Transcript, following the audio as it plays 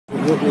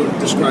What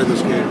describe this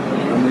game?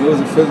 I mean, it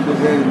was a physical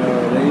game.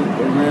 They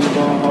ran the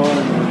ball hard,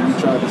 and we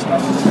tried to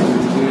stop them like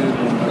we did,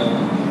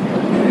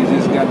 and they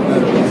just got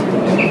better.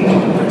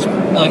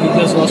 You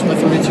guys lost by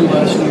 32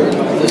 last year.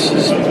 This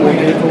is more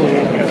painful.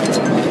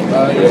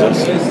 Yeah,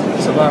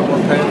 it's a lot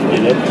more painful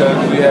because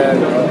we had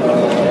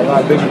a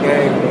lot bigger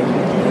game in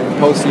the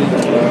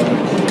postseason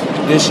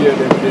this year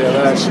than we did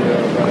last year.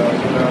 But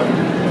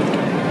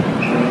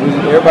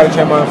everybody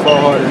came out and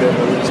fought harder than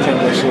we just came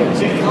up short.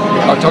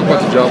 I'll talk about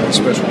the job with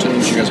special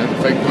teams. You guys had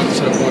the fake punt,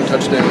 set up one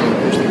touchdown,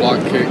 it was the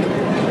block kick.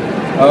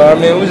 I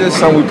mean, it was just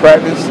something we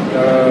practiced.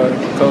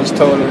 Coach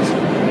told us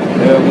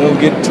when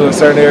we get to a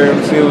certain area of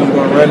the field, we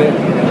were going to run it.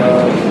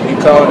 And he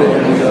called it,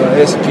 and we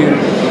executed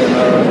it.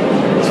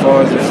 And as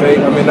far as the fake,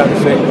 I mean, not the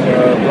fake,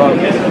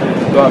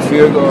 block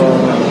field goal,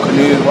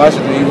 Cornelius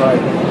Washington, he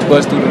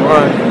bust through the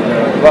line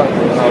and blocked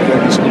it. And I was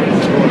able to score.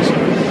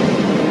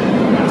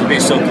 To be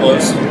so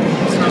close,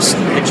 just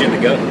hit you in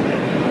the gut.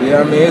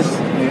 Yeah, I mean,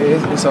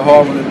 it's a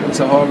hard one. It's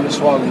a hard one to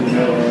swallow. You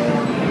know,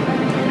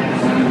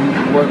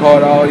 we worked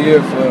hard all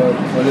year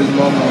for this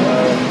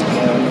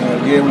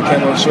moment. Again, we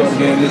came up short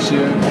again this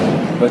year,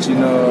 but you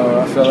know,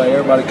 I felt like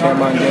everybody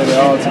came out and gave it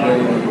all today.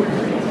 And we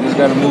just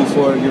got to move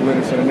forward and get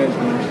ready for the next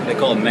one. They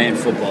call it man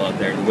football out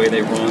there. The way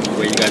they run, the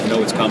way you guys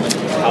know it's coming.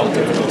 How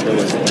difficult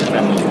is it to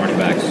defend those running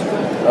backs?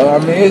 I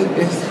mean,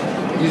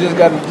 you just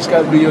got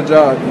to do your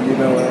job. You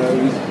know,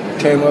 we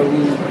came up,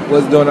 we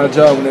wasn't doing our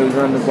job when they was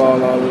running the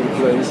ball all over the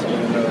place.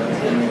 And I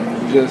mean,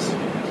 we just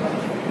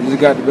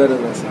got the better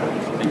of us. I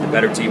think the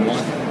better team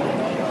won.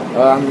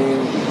 I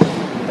mean,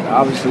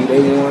 obviously they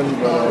won,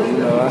 but you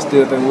know, I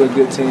still think we're a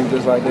good team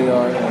just like they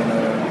are,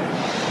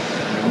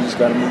 and we just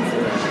got to move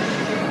forward.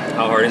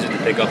 How hard is it to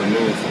pick up and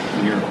move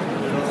when you're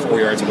 4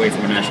 yards away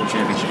from a national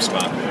championship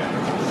spot?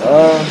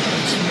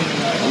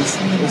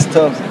 It's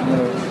tough. You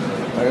know,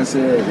 like I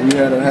said, we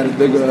had a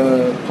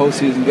bigger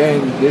postseason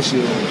game this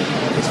year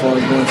as far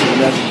as going to the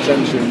national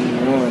championship. We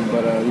won,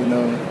 but you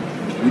know,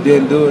 we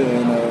didn't do it,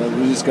 and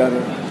we just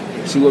gotta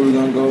see where we're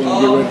gonna go and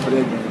get ready for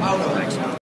that game. Thanks.